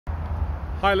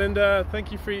Hi Linda,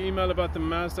 thank you for your email about the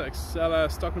Mazda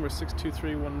Axela, stock number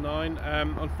 62319.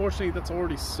 Unfortunately that's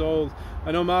already sold.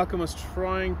 I know Malcolm was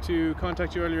trying to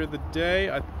contact you earlier the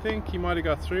day. I think he might have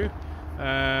got through.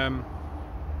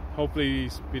 Hopefully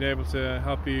he's been able to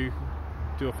help you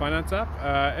do a finance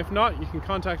app. If not, you can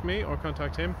contact me or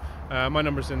contact him. My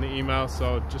number's in the email,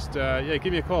 so just yeah,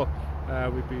 give me a call.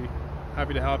 We'd be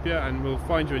happy to help you, and we'll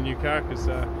find you a new car because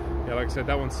yeah, like I said,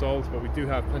 that one's sold, but we do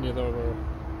have plenty of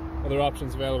other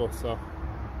options available, so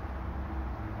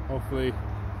hopefully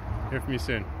hear from you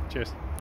soon. Cheers.